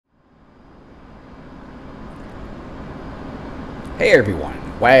Hey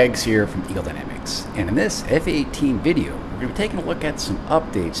everyone, Wags here from Eagle Dynamics, and in this F-18 video, we're going to be taking a look at some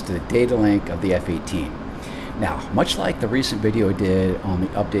updates to the data link of the F-18. Now, much like the recent video I did on the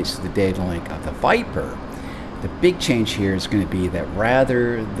updates to the data link of the Viper, the big change here is going to be that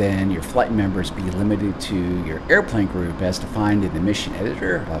rather than your flight members be limited to your airplane group as defined in the mission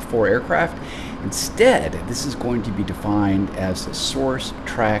editor for aircraft, instead this is going to be defined as the source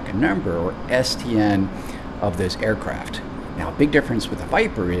track number, or STN, of those aircraft. Now, a big difference with the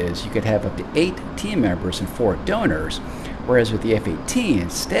Viper is you could have up to 8 team members and 4 donors, whereas with the F-18,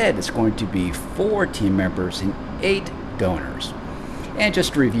 instead it's going to be 4 team members and 8 donors. And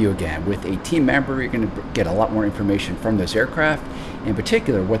just to review again, with a team member, you're going to get a lot more information from those aircraft, in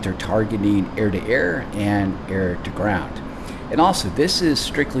particular what they're targeting air-to-air and air-to-ground. And also, this is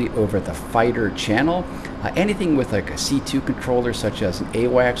strictly over the fighter channel. Anything with like a C2 controller, such as an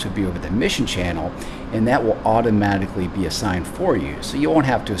AWACS, would be over the mission channel, and that will automatically be assigned for you. So you won't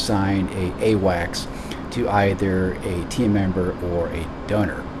have to assign a AWACS to either a team member or a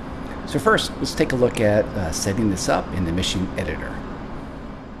donor. So first, let's take a look at setting this up in the mission editor.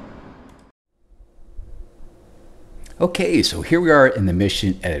 Okay, so here we are in the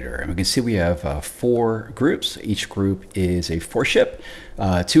mission editor, and we can see we have 4 groups. Each group is a 4-ship.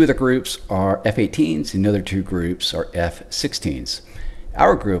 2 of the groups are F-18s, and the other 2 groups are F-16s.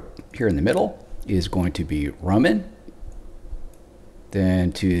 Our group here in the middle is going to be Roman.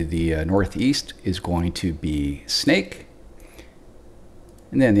 Then to the northeast is going to be Snake.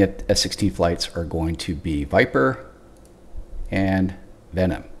 And then the F-16 flights are going to be Viper and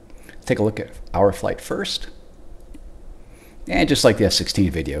Venom. Let's take a look at our flight first. And just like the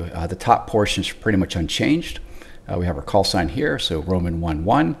F-16 video, the top portion is pretty much unchanged. We have our call sign here, so Roman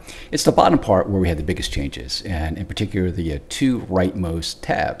 11. It's the bottom part where we had the biggest changes, and in particular the 2 rightmost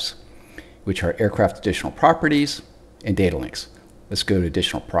tabs, which are aircraft additional properties and data links. Let's go to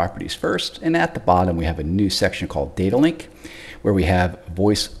additional properties first, and at the bottom we have a new section called Datalink, where we have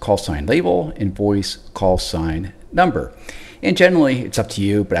Voice Callsign Label and Voice Callsign Number. And generally, it's up to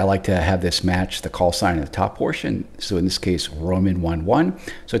you, but I like to have this match the call sign in the top portion. So in this case, Roman 11.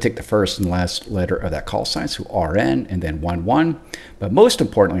 So I take the first and last letter of that call sign, so RN, and then 11. But most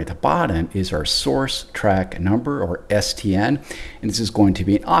importantly, at the bottom is our source track number, or STN. And this is going to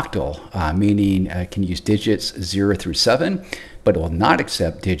be an octal, meaning it can use digits 0 through 7, but it will not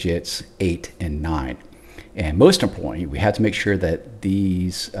accept digits 8 and 9. And most importantly, we have to make sure that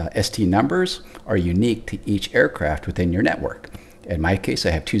these ST numbers are unique to each aircraft within your network. In my case, I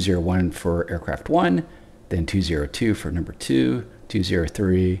have 201 for aircraft 1, then 202 for number 2,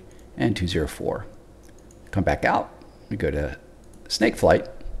 203, and 204. Come back out, we go to Snake flight,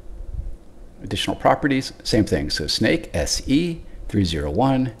 additional properties, same thing. So Snake, SE,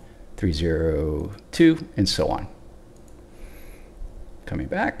 301, 302, and so on. Coming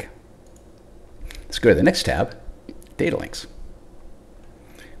back. Let's go to the next tab, Data Links.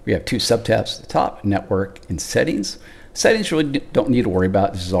 We have 2 subtabs at the top, Network and Settings. Settings really don't need to worry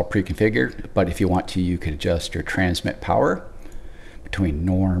about. This is all pre-configured, but if you want to, you can adjust your transmit power between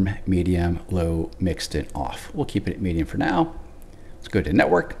norm, medium, low, mixed, and off. We'll keep it at medium for now. Let's go to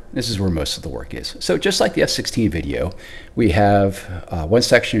Network. This is where most of the work is. So just like the F-16 video, we have one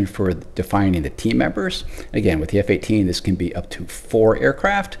section for defining the team members. Again, with the F-18, this can be up to 4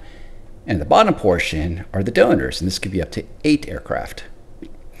 aircraft. And the bottom portion are the donors, and this could be up to 8 aircraft.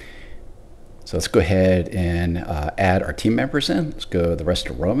 So let's go ahead and add our team members in. Let's go the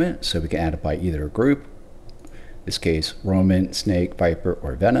rest of Roman, so we can add it by either a group. In this case, Roman, Snake, Viper,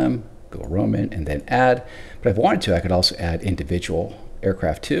 or Venom. Go Roman and then add. But if I wanted to, I could also add individual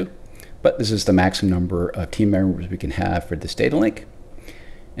aircraft too. But this is the maximum number of team members we can have for this data link.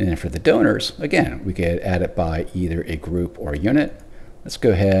 And then for the donors, again, we could add it by either a group or a unit. Let's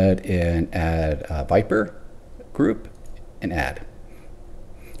go ahead and add Viper group and add.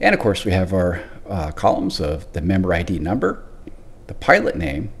 And of course, we have our columns of the member ID number, the pilot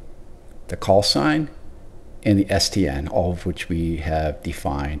name, the call sign, and the STN, all of which we have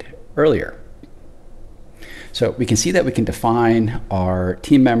defined earlier. So we can see that we can define our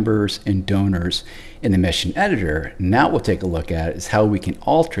team members and donors in the mission editor. Now we'll take a look at is how we can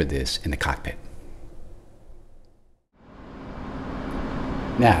alter this in the cockpit.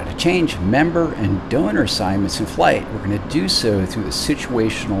 Now, to change member and donor assignments in flight, we're going to do so through the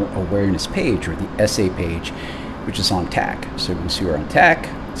Situational Awareness page, or the SA page, which is on TAC. So we can see we're on TAC.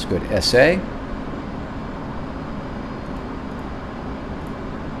 Let's go to SA.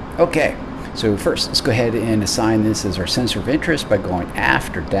 Okay, so first, let's go ahead and assign this as our sensor of interest by going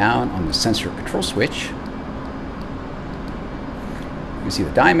aft or down on the sensor control switch. You can see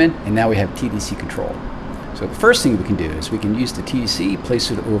the diamond, and now we have TDC control. So So the first thing we can do is we can use the TC, place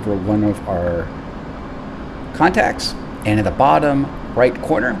it over one of our contacts, and at the bottom right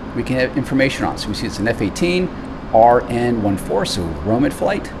corner we can have information on. So we see it's an F-18 RN14, so Roman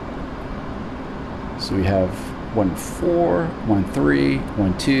flight. So we have 14, 13,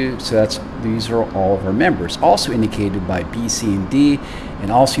 12, so these are all of our members, also indicated by B, C, and D, and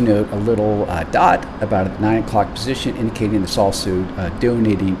also note a little dot about at 9 o'clock position indicating it's also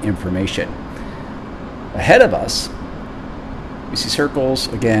donating information. Ahead of us, we see circles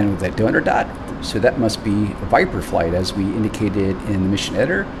again with that donor dot, so that must be a Viper flight as we indicated in the mission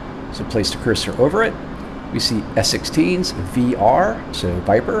editor. So place the cursor over it. We see S-16s, VR, so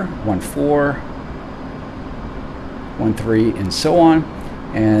Viper, 14, 13, and so on.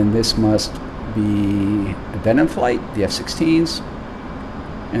 And this must be a Venom flight, the F-16s,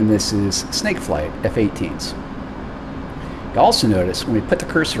 and this is Snake flight, F-18s. You also notice when we put the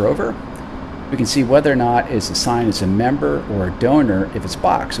cursor over, we can see whether or not it's assigned as a member or a donor if it's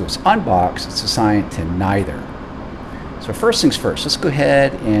boxed. So if it's unboxed, it's assigned to neither. So first things first, let's go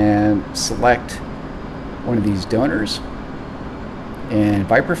ahead and select one of these donors. And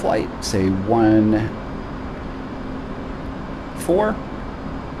Viper flight, say 14,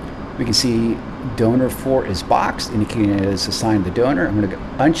 we can see donor 4 is boxed, indicating it is assigned the donor. I'm going to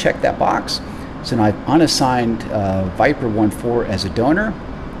uncheck that box. So now I've unassigned Viper 14 as a donor.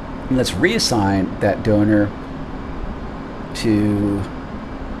 And let's reassign that donor to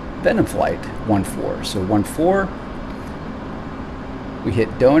Venom flight 14. So 14, we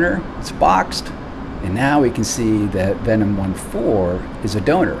hit donor, it's boxed, and now we can see that Venom 14 is a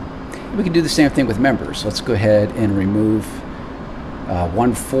donor. And we can do the same thing with members. Let's go ahead and remove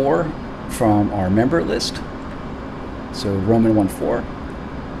 14 from our member list. So Roman 14.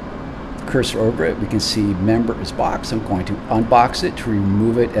 Cursor over it, we can see member is boxed. I'm going to unbox it to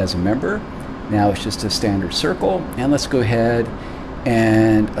remove it as a member. Now it's just a standard circle, and let's go ahead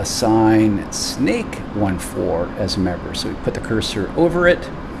and assign Snake 14 as a member. So we put the cursor over it,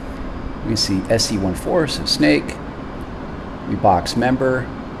 we can see SE14, so Snake, we box member,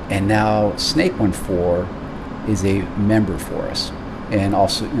 and now Snake 14 is a member for us. And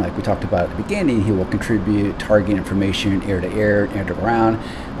also, like we talked about at the beginning, he will contribute target information air to air, air to ground,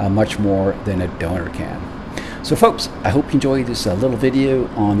 much more than a donor can. So folks, I hope you enjoyed this little video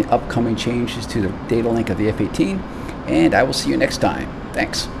on the upcoming changes to the data link of the F-18, and I will see you next time.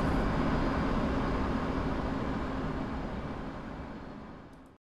 Thanks.